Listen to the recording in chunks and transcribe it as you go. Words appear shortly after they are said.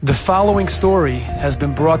The following story has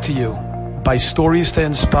been brought to you by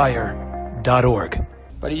StoriesToInspire.org.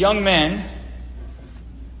 But a young man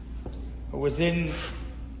who was in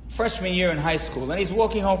freshman year in high school, and he's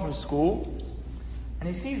walking home from school, and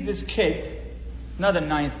he sees this kid, another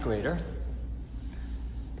ninth grader.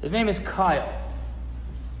 His name is Kyle.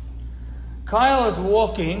 Kyle is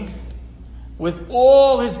walking with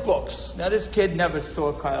all his books. Now, this kid never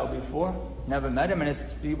saw Kyle before, never met him, and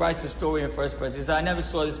he writes a story in first person. He says, I never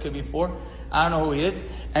saw this kid before. I don't know who he is.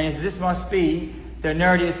 And he says, this must be the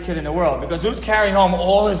nerdiest kid in the world. Because who's carrying home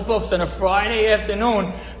all his books on a Friday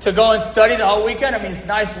afternoon to go and study the whole weekend? I mean, it's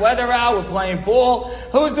nice weather out. We're playing ball.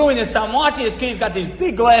 Who's doing this? I'm watching this kid. He's got these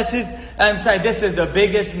big glasses. And I'm saying, this is the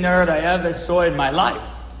biggest nerd I ever saw in my life.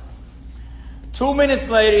 2 minutes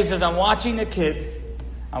later, he says, I'm watching the kid.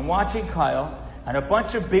 I'm watching Kyle. And a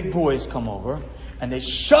bunch of big boys come over. And they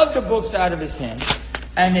shove the books out of his hand.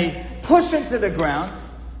 And they push him to the ground.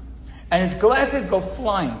 And his glasses go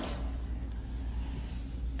flying.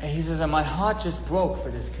 And he says, and my heart just broke for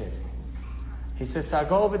this kid. He says, so I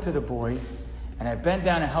go over to the boy, and I bend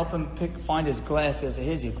down and help him find his glasses.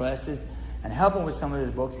 Here's your glasses. And help him with some of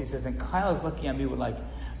his books. He says, and Kyle's looking at me with like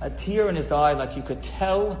a tear in his eye, like you could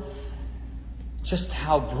tell just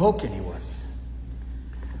how broken he was.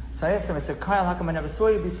 So I asked him, I said, Kyle, how come I never saw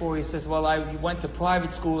you before? He says, well, I went to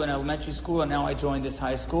private school and elementary school, and now I joined this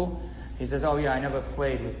high school. He says, oh yeah, I never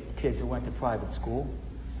played with kids who went to private school.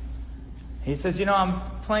 He says, you know, I'm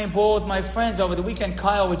playing ball with my friends over the weekend.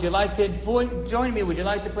 Kyle, would you like to join me? Would you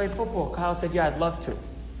like to play football? Kyle said, yeah, I'd love to.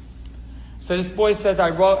 So this boy says,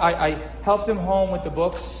 I helped him home with the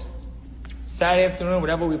books. Saturday afternoon,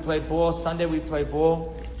 whenever we played ball, Sunday we played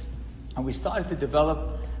ball. And we started to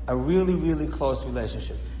develop a really, really close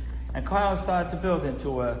relationship. And Kyle started to build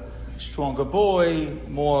into a stronger boy,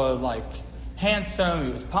 more like handsome.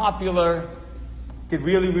 He was popular, did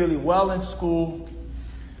really, really well in school.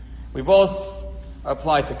 We both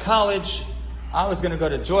applied to college. I was going to go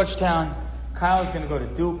to Georgetown. Kyle was going to go to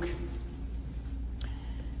Duke.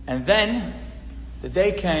 And then the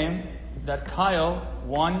day came that Kyle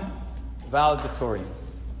won valedictorian.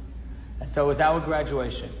 And so it was our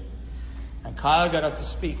graduation. And Kyle got up to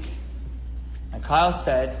speak. And Kyle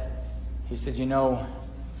said, he said, you know,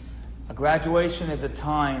 a graduation is a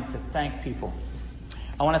time to thank people.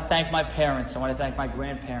 I want to thank my parents. I want to thank my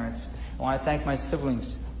grandparents. I want to thank my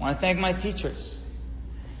siblings. I want to thank my teachers.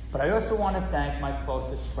 But I also want to thank my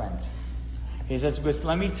closest friend. He says, because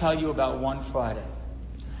let me tell you about one Friday.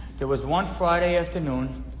 There was one Friday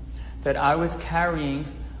afternoon that I was carrying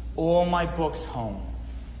all my books home.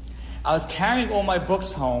 I was carrying all my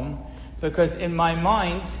books home because in my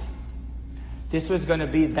mind, this was going to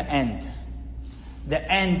be the end. The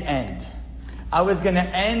end. I was going to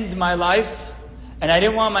end my life. And I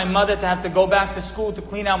didn't want my mother to have to go back to school to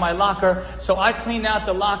clean out my locker, so I cleaned out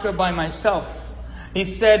the locker by myself. He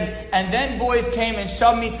said, and then boys came and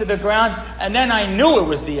shoved me to the ground, and then I knew it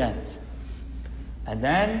was the end. And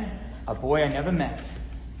then a boy I never met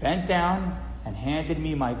bent down and handed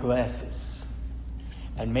me my glasses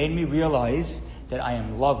and made me realize that I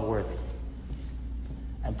am love-worthy.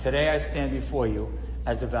 And today I stand before you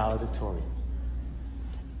as the valedictorian.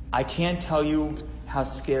 I can't tell you how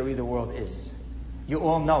scary the world is. You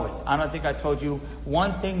all know it. I don't think I told you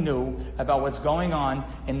one thing new about what's going on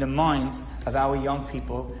in the minds of our young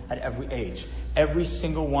people at every age. Every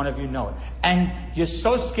single one of you know it. And you're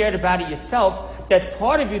so scared about it yourself that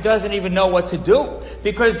part of you doesn't even know what to do.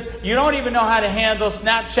 Because you don't even know how to handle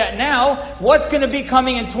Snapchat now. What's going to be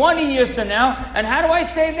coming in 20 years from now? And how do I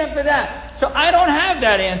save them for that? So I don't have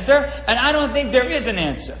that answer. And I don't think there is an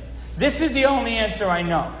answer. This is the only answer I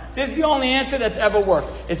know. This is the only answer that's ever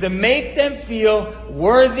worked, is to make them feel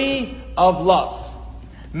worthy of love.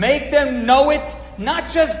 Make them know it, not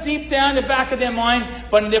just deep down in the back of their mind,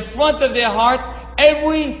 but in the front of their heart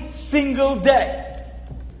every single day.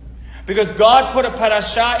 Because God put a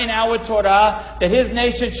parasha in our Torah that His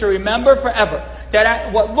nation should remember forever. That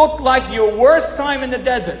at what looked like your worst time in the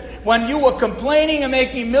desert, when you were complaining and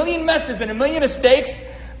making a million messes and a million mistakes,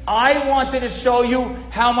 I wanted to show you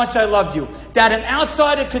how much I loved you. That an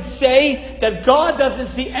outsider could say that God doesn't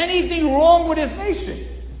see anything wrong with His nation.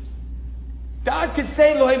 God could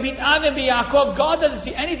say, God doesn't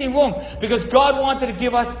see anything wrong, because God wanted to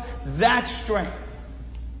give us that strength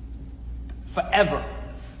forever.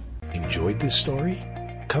 Enjoyed this story?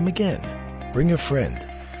 Come again. Bring a friend.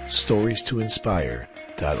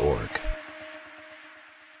 StoriesToInspire.org